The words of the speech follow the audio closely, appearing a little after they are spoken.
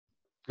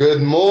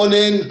Good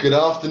morning, good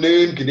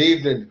afternoon, good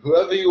evening,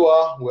 whoever you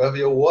are, wherever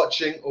you're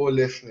watching or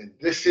listening.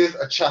 This is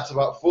a chat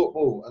about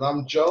football, and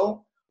I'm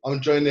Joe. I'm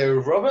joined here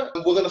with Robert.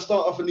 We're going to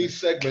start off a new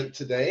segment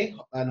today,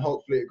 and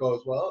hopefully it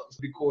goes well. It's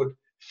be called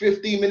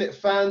 15-minute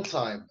fan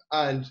time.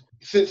 And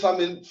since I've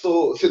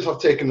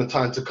taken the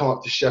time to come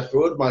up to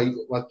Sheffield,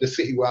 the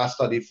city where I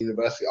studied for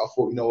university, I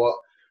thought, you know what,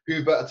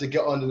 who better to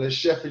get on than a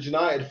Sheffield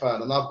United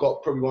fan? And I've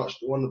got probably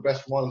one of the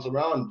best ones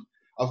around.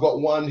 I've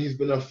got one who's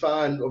been a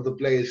fan of the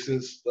Blaze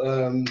since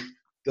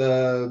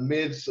the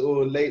mid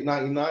or late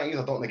 1990s.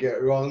 I don't want to get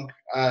it wrong.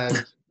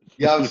 And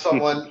you have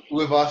someone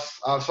with us.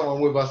 I have someone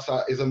with us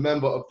that is a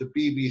member of the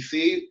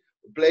BBC.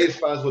 Blaze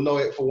fans will know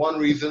it for one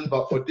reason,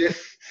 but for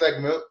this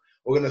segment,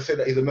 we're going to say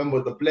that he's a member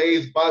of the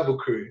Blaze Bible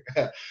crew.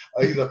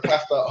 He's a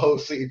pastor at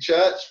Hope City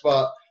Church,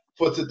 but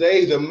for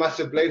today, he's a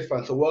massive Blaze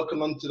fan. So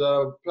welcome onto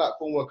the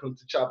platform. Welcome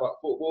to Chat About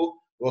Football.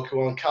 Welcome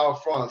on Cal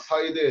France. How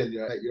you doing?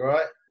 You all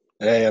right?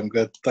 Hey, I'm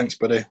good. Thanks,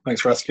 buddy.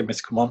 Thanks for asking me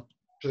to come on.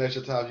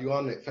 Pleasure to have you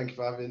on. Thank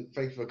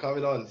you for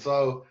coming on.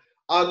 So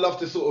I'd love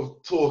to sort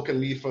of talk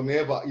and lead from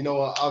here, but you know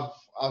what?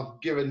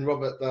 I've given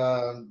Robert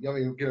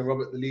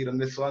the lead on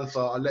this one,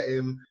 so I'll let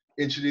him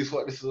introduce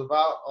what this is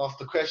about, ask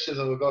the questions,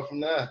 and we'll go from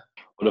there.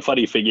 Well, the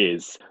funny thing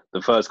is,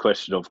 the first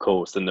question, of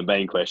course, and the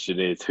main question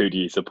is, who do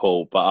you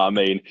support? But I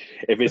mean,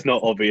 if it's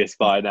not obvious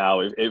by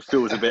now, it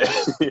feels a bit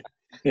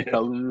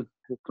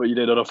what you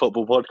did on a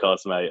football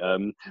podcast, mate.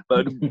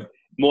 But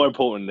more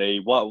importantly,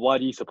 why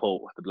do you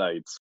support the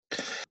Blades?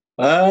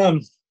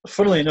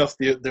 Funnily enough,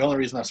 the only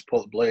reason I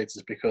support the Blades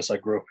is because I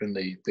grew up in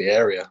the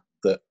area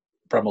that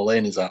Bramall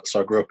Lane is at.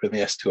 So I grew up in the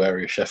S2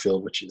 area of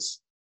Sheffield, which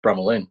is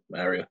Bramall Lane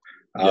area.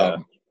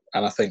 And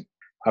I think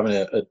having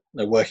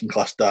a working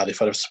class dad,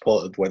 if I'd have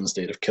supported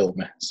Wednesday, it'd have killed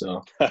me.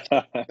 So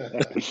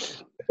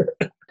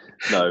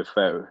no,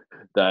 fair.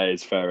 That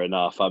is fair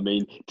enough. I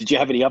mean, did you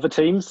have any other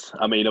teams?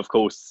 I mean, of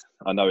course,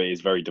 I know it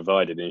is very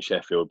divided in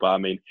Sheffield, but I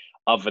mean,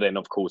 other than,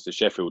 of course, the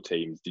Sheffield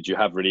teams, did you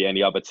have really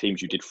any other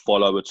teams you did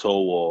follow at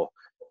all or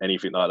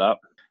anything like that?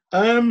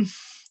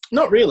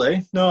 Not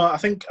really. No, I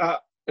think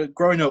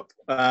growing up,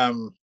 I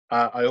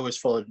always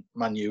followed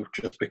Man U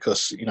just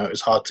because, it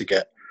was hard to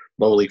get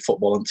lower league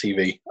football on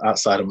TV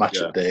outside of match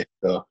of day.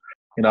 So,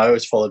 I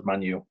always followed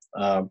Man U,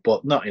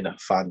 but not in a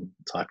fan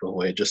type of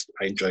way. Just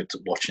I enjoyed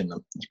watching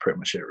them. That's pretty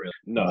much it, really.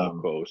 No,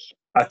 of course.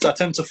 I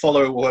tend to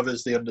follow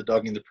whoever's the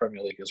underdog in the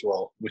Premier League as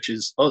well, which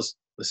is us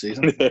this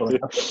season.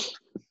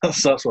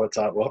 That's what it's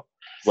at. Well,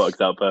 works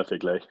out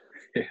perfectly.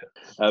 Yeah.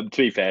 To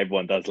be fair,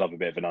 everyone does love a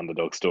bit of an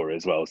underdog story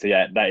as well. So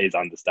yeah, that is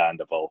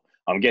understandable.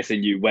 I'm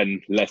guessing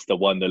when Leicester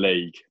won the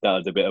league, that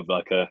was a bit of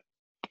like a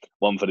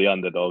one for the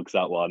underdogs.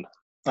 That one.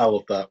 I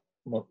love that.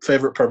 My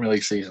favourite Premier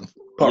League season.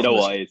 You know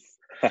what?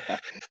 To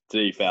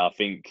be fair, I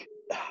think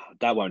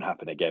that won't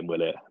happen again,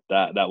 will it?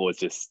 That was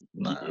just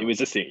It was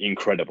just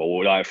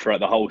incredible. Like throughout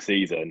the whole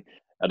season,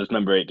 I just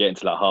remember it getting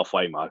to that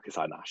halfway mark. It's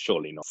like, nah,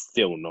 surely not,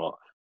 still not.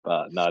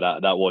 But no,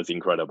 that was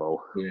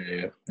incredible.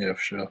 Yeah, for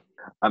sure.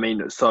 I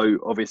mean, so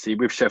obviously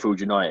with Sheffield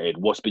United,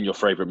 what's been your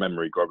favourite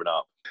memory growing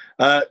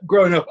up?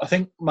 Growing up, I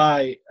think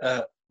my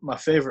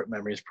favourite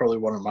memory is probably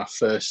one of my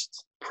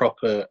first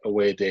proper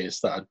away days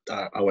that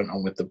I went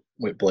on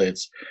with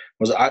Blades.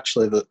 Was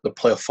actually the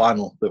playoff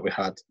final that we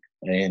had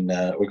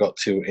we got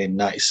to in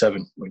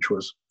 '97, which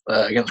was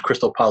against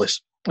Crystal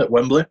Palace at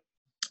Wembley.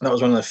 That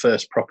was one of the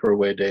first proper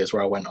away days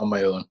where I went on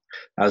my own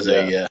as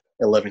a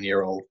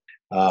 11-year-old.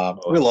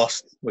 We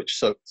lost, which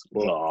sucked.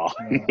 But, was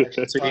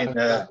it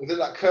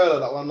that curler,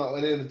 that one that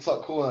went in the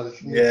top corner?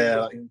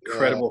 Yeah,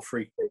 incredible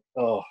free kick.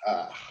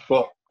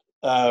 But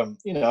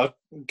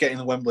getting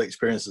the Wembley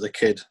experience as a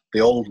kid, the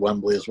old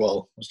Wembley as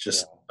well, was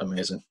just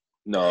amazing.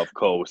 No, of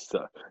course.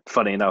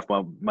 Funny enough,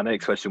 my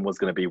next question was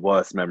going to be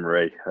worst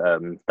memory.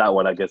 That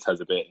one, I guess,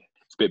 it's a bit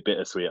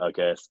bittersweet, I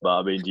guess. But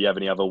I mean, do you have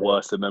any other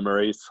worst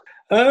memories?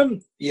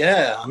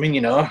 Yeah, I mean,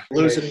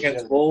 losing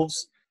against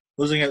Wolves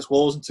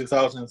in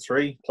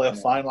 2003,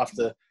 playoff final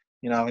after,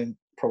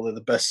 probably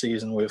the best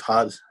season we've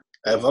had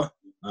ever.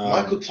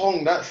 Michael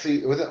Tong, that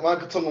season, was it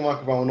Michael Tong or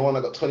Michael Brown, the one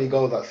that got 20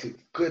 goals that season?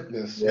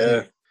 Goodness.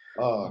 Yeah.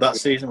 That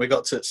season, we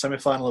got to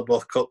semi-final of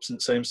both cups in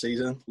the same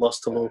season,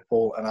 lost to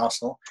Liverpool and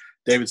Arsenal.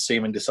 David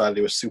Seaman decided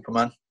he was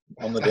Superman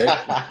on the day.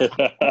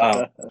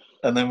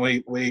 And then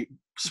we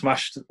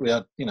smashed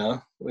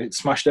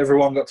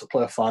everyone, got to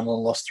play a final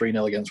and lost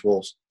 3-0 against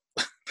Wolves.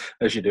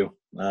 As you do.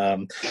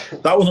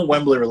 That wasn't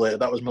Wembley related.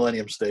 That was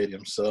Millennium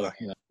Stadium. So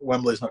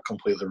Wembley's not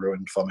completely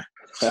ruined for me.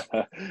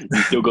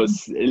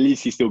 You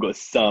still got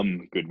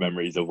some good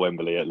memories of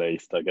Wembley. At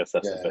least I guess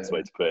that's the best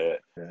way to put it.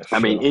 Yeah, I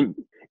mean,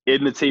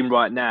 in the team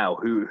right now,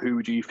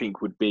 who do you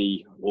think would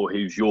be, or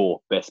who's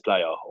your best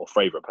player or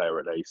favourite player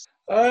at least?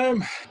 I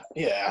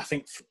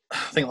think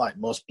like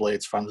most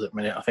Blades fans at the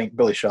minute, I think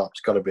Billy Sharp's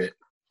got to be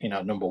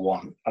number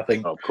one. I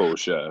think, of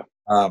course, yeah.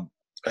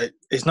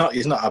 He's not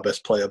our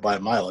best player by a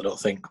mile, I don't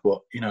think.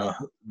 But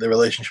the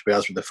relationship he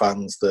has with the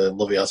fans, the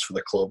love he has for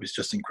the club is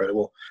just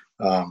incredible.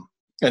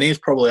 And he's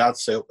probably, I'd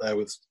say, up there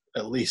with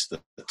at least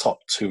the top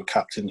two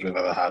captains we've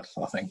ever had.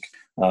 I think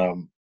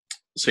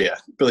yeah,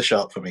 Billy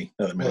Sharp for me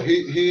at the Well, minute.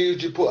 who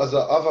did you put as the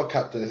other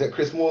captain? Is it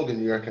Chris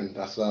Morgan? You reckon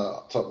that's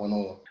the top one,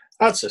 or?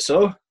 I'd say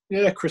so.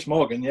 Yeah, Chris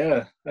Morgan.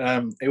 Yeah,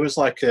 it was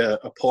like a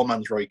poor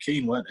man's Roy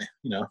Keane, weren't he?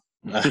 You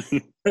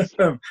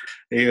know,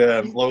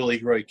 lower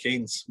league Roy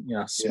Keane's,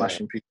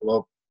 smashing people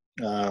up.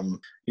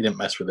 He didn't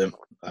mess with him.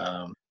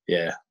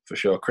 Yeah, for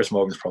sure. Chris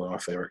Morgan's probably my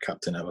favourite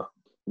captain ever.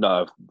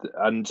 No,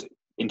 and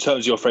in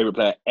terms of your favourite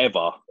player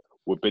ever,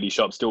 would Billy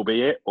Sharp still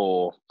be it,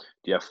 or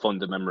do you have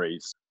fonder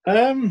memories?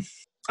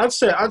 I'd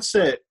say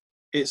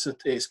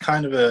it's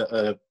kind of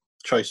a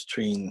choice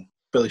between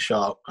Billy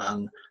Sharp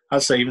and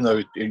I'd say, even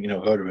though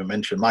heard of him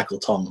mentioned, Michael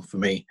Tom for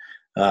me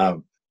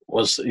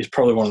he's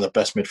probably one of the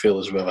best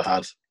midfielders we've ever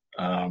had.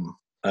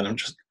 And I'm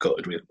just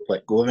gutted we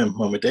let go of him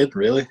when we did.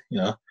 Really,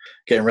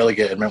 getting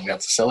relegated meant we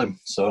had to sell him.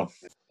 So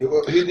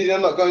who did he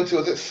end up going to?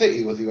 Was it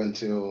City? Was he went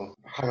to? Or,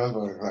 I can't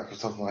remember exactly off the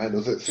top of my head.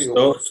 Was it City?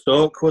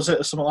 Stoke was it,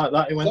 or something like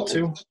that? He went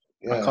to.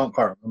 Yeah. I can't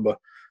quite remember.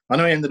 I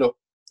know he ended up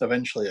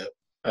eventually at.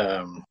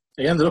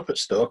 He ended up at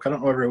Stoke. I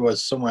don't know whether he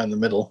was somewhere in the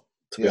middle.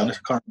 To be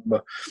honest, I can't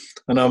remember.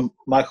 And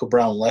Michael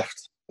Brown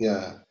left.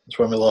 Yeah. That's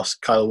when we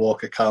lost Kyle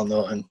Walker, Kyle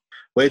Norton.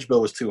 Wage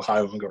bill was too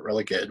high when we got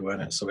relegated,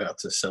 weren't it? So we had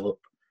to sell up.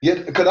 Yeah,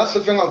 because that's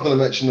the thing I was going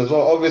to mention as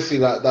well. Obviously,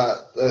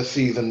 that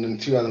season in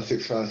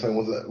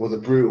 2006-2007 was a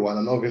brutal one,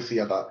 and obviously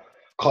you had that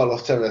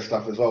Carlos Tevez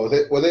stuff as well.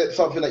 Was it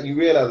something that you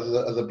realised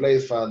as a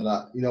Blaze fan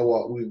that, you know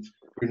what, we've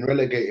been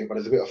relegated, but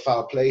there's a bit of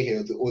foul play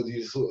here, or do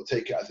you sort of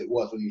take it as it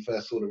was when you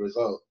first saw the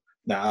result?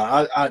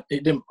 Nah,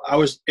 it didn't.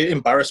 It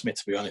embarrassed me,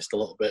 to be honest, a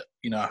little bit.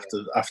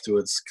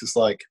 Afterwards,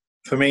 because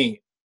for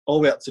me, all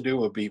we had to do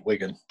was beat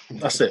Wigan.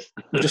 That's it.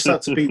 We just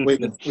had to beat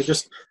Wigan. We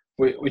just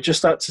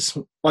had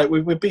to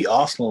we beat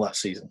Arsenal that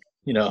season.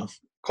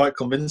 Quite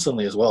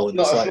convincingly as well. And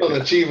it's not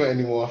an achievement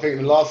anymore. I think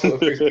the last sort of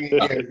 15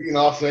 years, beating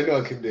Arsenal,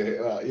 anyone can do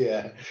it. Right,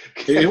 yeah.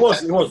 It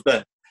was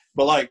then,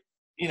 but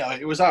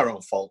it was our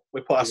own fault.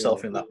 We put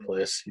ourselves in that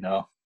place.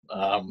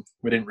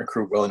 We didn't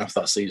recruit well enough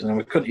that season, and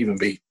we couldn't even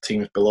beat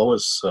teams below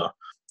us. So,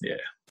 yeah.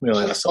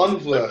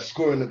 Unsworth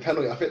scoring the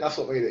penalty, I think that's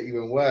what made it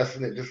even worse,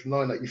 isn't it? Just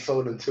knowing that you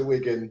sold him to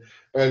Wigan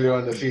earlier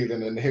on in the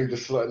season and him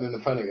just slotting in the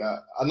penalty.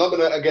 I'm not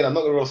going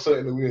to roll salt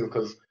in the wound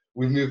because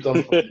we've moved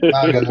on from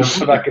that and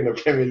we're back in the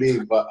Premier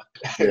League, but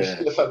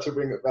just had to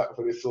bring it back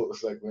for this sort of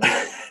segment.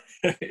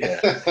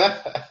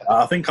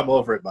 I think I'm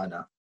over it by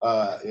now.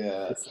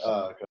 Yeah.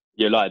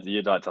 You'd like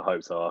to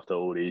hope so after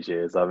all these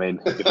years. I mean,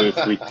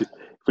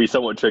 if we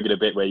somewhat triggered a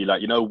bit where you're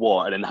like, you know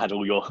what, and then had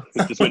all your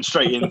just went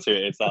straight into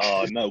it. It's like,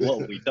 oh no, what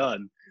have we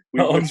done?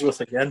 Not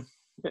Unsworth again.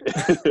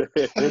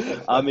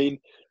 I mean,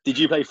 did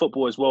you play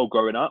football as well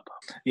growing up?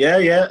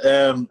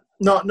 Yeah.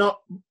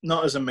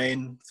 Not as a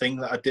main thing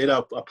that I did.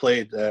 I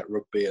played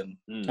rugby and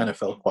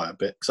NFL quite a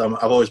bit because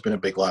I've always been a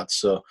big lad.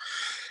 So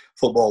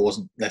football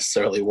wasn't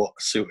necessarily what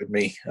suited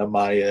me and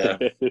my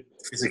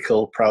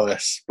physical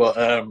prowess.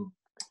 But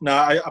no,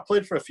 I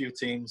played for a few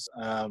teams.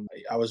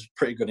 I was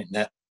pretty good at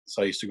net,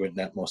 so I used to go in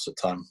net most of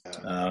the time.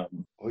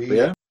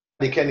 Yeah.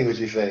 Paddy Kenny, would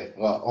you say?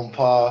 What, on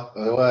par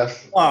or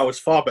worse? Oh, I was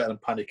far better than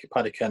Paddy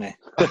Kenny.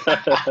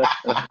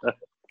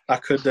 I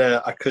could,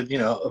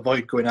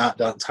 avoid going out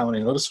downtown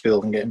in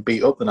Huddersfield and getting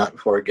beat up the night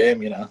before a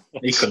game.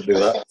 He couldn't do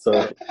that.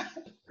 So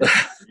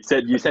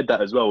you said that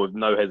as well with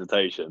no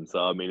hesitation. So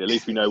I mean, at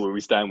least we know where we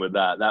stand with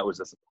that. That was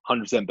just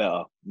 100%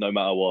 better, no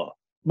matter what.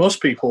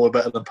 Most people were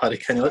better than Paddy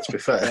Kenny. Let's be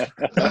fair.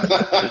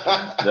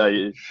 No,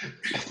 you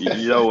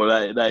know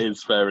what? That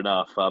is fair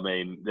enough. I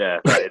mean, yeah,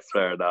 that is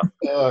fair enough.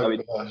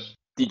 Gosh.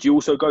 Did you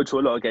also go to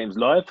a lot of games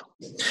live?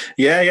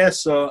 Yeah.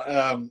 So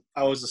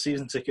I was a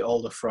season ticket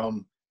holder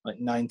from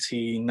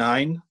 98,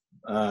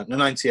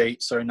 99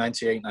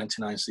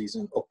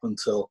 season up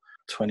until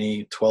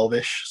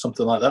 2012-ish,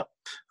 something like that.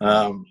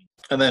 And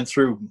then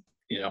through,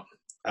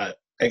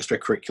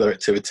 extracurricular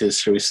activities,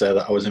 shall we say,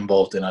 that I was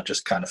involved in, I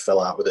just kind of fell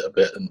out with it a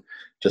bit and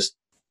just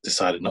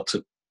decided not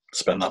to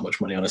spend that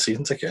much money on a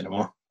season ticket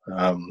anymore.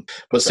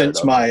 But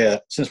since my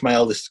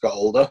eldest got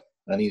older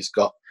and he's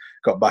got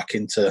back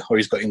into, or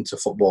he's got into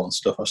football and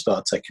stuff, I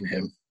started taking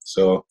him.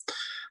 So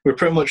we've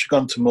pretty much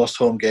gone to most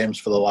home games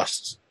for the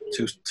last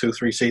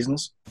 3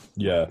 seasons.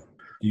 Yeah.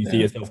 Do you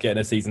see yourself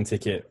getting a season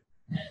ticket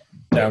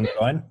down the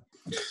line?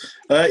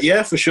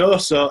 Yeah, for sure.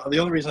 So the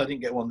only reason I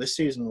didn't get one this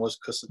season was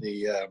because of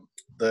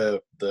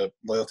the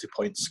loyalty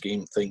points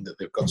scheme thing that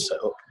they've got set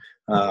up.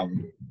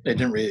 It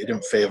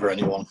didn't favour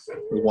anyone.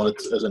 We wanted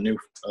as a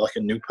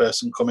new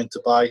person coming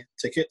to buy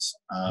tickets.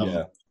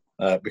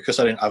 Because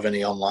I didn't have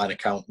any online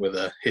account with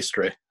a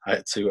history, I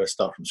had to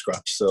start from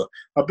scratch. So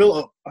I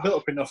built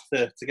up enough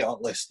to get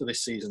on list for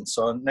this season.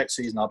 So next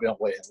season I'll be on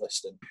waiting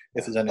list, and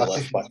if there's any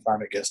left by the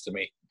time it gets to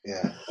me.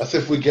 Yeah, that's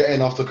if we get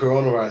in after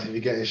coronavirus. If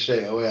you get in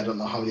straight away, I don't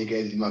know how many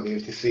games you might be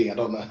able to see. I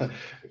don't know. I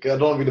don't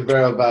want to be the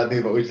bearer of bad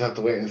news, but we just have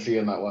to wait and see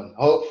on that one.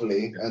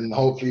 Hopefully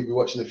be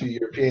watching a few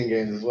European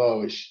games as well,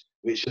 which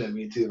shouldn't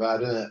be too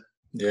bad, isn't it?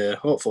 Yeah,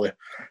 hopefully.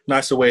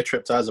 Nice away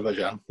trip to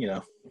Azerbaijan,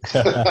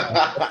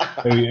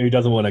 Who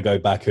doesn't want to go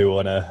Baku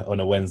on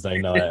a Wednesday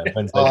night?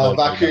 Oh,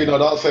 Baku, no,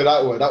 don't say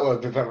that word. That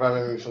word would be bad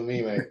memory for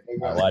me, mate.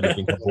 Why do you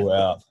think I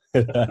brought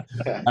it up?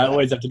 I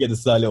always have to get the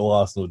slight little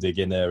Arsenal dig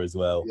in there as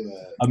well. Yeah.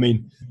 I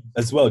mean,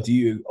 as well, do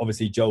you,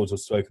 obviously Joel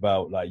just spoke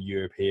about like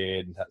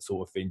European, that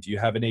sort of thing. Do you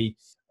have any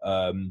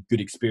good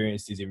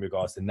experiences in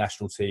regards to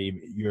national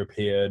team,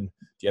 European? Do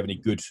you have any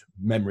good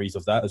memories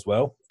of that as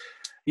well?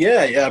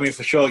 Yeah. I mean,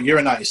 for sure,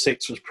 Euro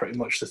 '96 was pretty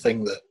much the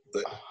thing that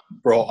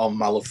brought on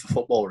my love for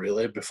football.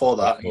 Really, before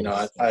that, you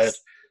know, I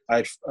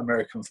had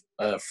American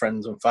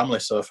friends and family,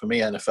 so for me,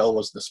 NFL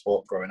was the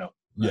sport growing up.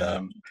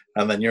 Yeah.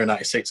 And then Euro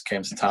 '96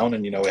 came to town,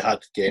 and you know, we had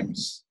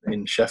games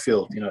in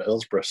Sheffield, you know,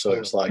 Hillsborough. So it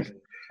was like,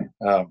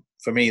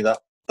 for me,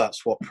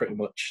 that's what pretty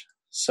much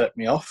set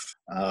me off.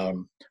 I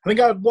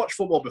think I'd watched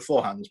football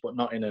beforehand, but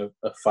not in a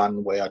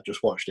fan way. I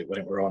just watched it when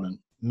it were on, and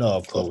No,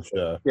 of course,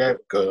 yeah,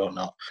 good or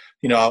not,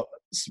 you know.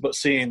 But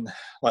seeing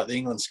like the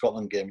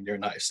England-Scotland game in Euro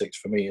 '96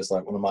 for me is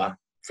like one of my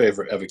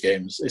favourite ever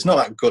games. It's not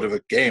that good of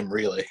a game,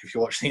 really, if you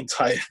watch the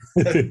entire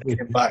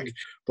game back.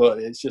 But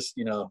it's just,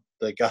 you know,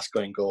 the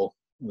Gascoigne goal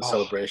and the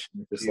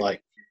celebration is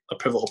like a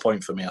pivotal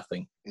point for me, I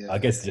think. I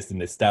guess just the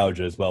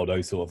nostalgia as well.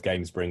 Those sort of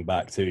games bring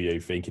back to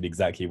you, thinking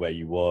exactly where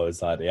you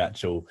was, like the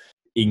actual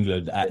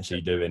England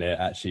actually doing it.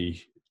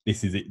 Actually,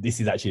 this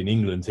is actually an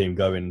England team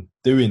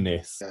doing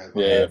this.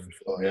 Yeah.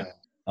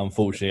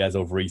 Unfortunately, as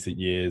of recent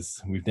years,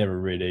 we've never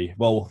really.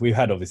 Well, we've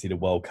had obviously the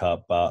World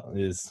Cup, but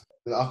there's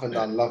the up and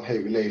down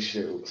love-hate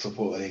relationship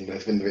supporting England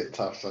has been a bit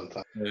tough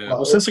sometimes. Yeah.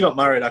 Well, since I got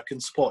married, I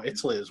can support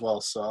Italy as well.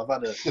 So I've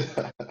had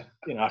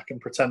you know, I can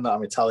pretend that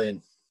I'm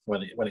Italian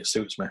when it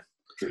suits me.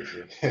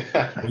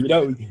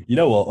 You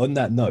know what? On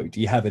that note,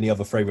 do you have any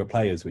other favourite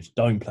players which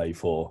don't play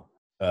for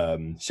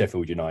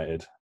Sheffield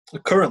United?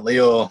 Currently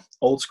or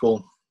old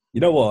school? You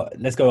know what?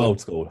 Let's go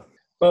old school.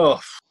 Oh,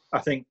 I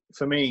think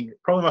for me,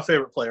 probably my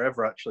favourite player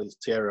ever actually is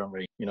Thierry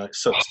Henry. You know, it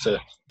sucks to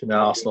be an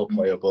Arsenal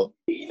player, but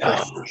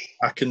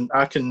I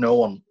can know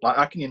one. Like,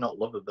 how can you not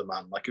love the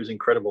man? Like, he was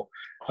incredible.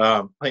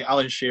 I think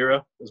Alan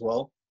Shearer as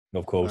well.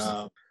 Of course.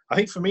 I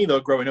think for me though,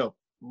 growing up,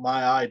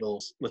 my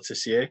idol's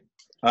Letizier.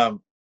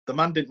 The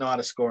man didn't know how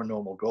to score a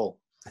normal goal.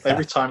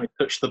 Every time he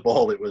touched the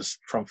ball, it was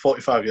from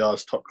 45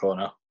 yards, top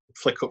corner,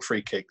 flick up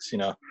free kicks. You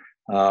know,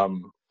 I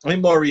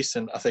think more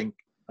recent. I think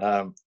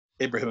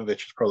Ibrahimovic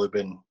has probably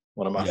been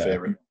one of my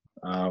favourite.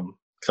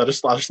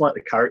 Because I just like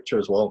the character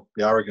as well,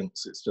 the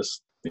arrogance. It's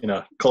just, you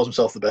know, calls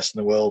himself the best in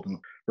the world and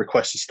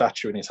requests a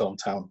statue in his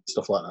hometown,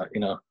 stuff like that.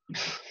 You know,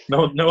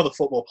 no other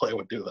football player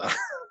would do that.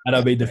 And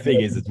I mean, the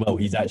thing is as well,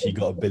 he's actually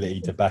got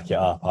ability to back it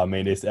up. I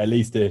mean, it's at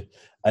least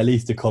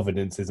the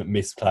confidence isn't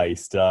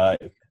misplaced.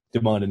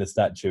 Demanding a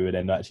statue and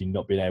then actually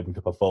not being able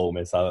to perform.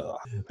 It's no,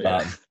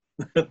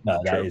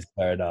 that is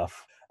fair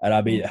enough. And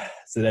I mean,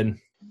 so then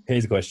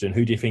here's a question: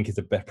 who do you think is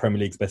the Premier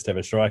League's best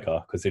ever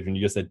striker? Considering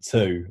you just said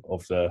two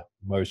of the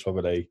most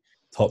probably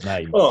top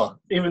names. Oh,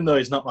 even though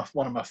he's not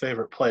one of my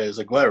favourite players,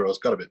 Aguero's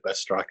got to be the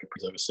best striker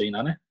he's ever seen,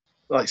 hasn't he?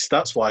 Like,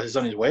 stats-wise, he's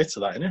on his way to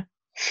that, isn't he?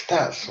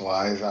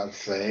 Stats-wise, I'd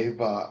say,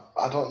 but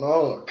I don't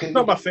know.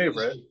 Not my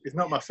favourite. He's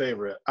not my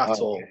favourite at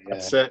all. Yeah.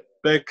 I'd say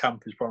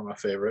Bergkamp is probably my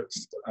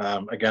favourites.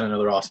 Again,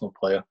 another Arsenal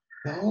player.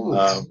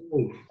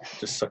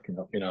 Just sucking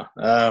up, you know.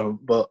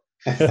 But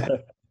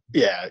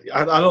yeah,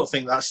 I don't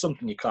think that's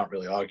something you can't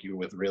really argue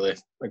with, really.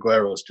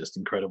 Aguero's just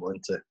incredible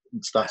into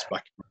stats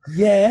back.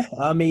 Yeah,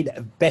 I mean,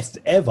 best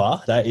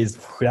ever. That's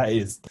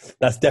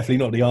definitely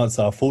not the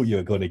answer I thought you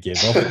were going to give.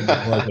 I thought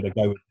you were going to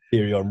go with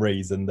Thierry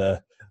Henry's and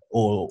the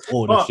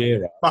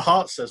Shearer. My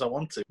heart says I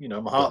want to. You know,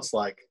 my heart's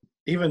like,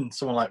 even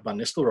someone like Van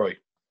Nistelrooy.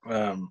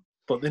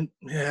 But then,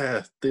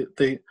 yeah,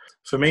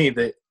 for me,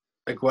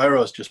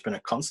 Aguero's just been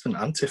a constant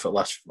anti for the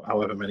last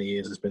however many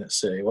years he's been at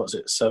City. What was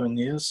it, 7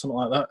 years, something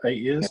like that, 8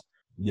 years?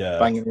 Yeah,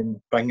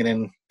 banging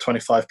in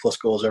 25 plus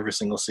goals every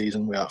single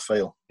season without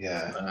fail.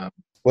 Yeah.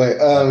 Wait,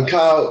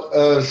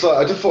 Kyle. So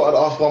I just thought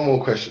I'd ask one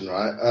more question,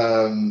 right?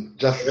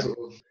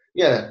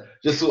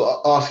 Just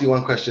to ask you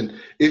one question.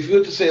 If you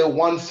were to say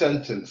one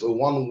sentence or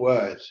one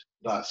word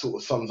that sort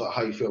of sums up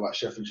how you feel about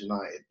Sheffield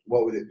United,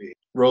 what would it be?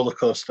 Roller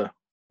coaster.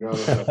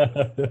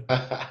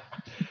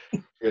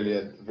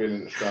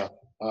 Brilliant stuff.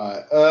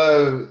 All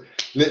right.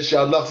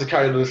 Literally, I'd love to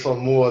carry this on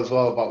more as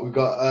well, but we've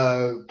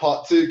got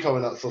part 2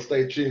 coming up, so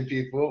stay tuned,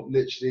 people.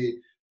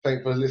 Literally, thank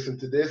you for listening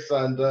to this,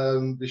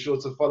 and be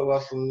sure to follow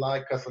us and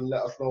like us and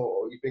let us know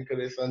what you think of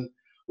this, and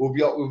we'll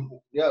be up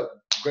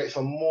with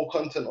some more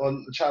content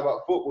on the Chat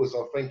About Football.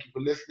 So thank you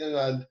for listening,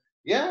 and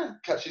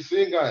catch you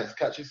soon, guys.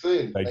 Catch you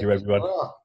soon. Thank you, everyone.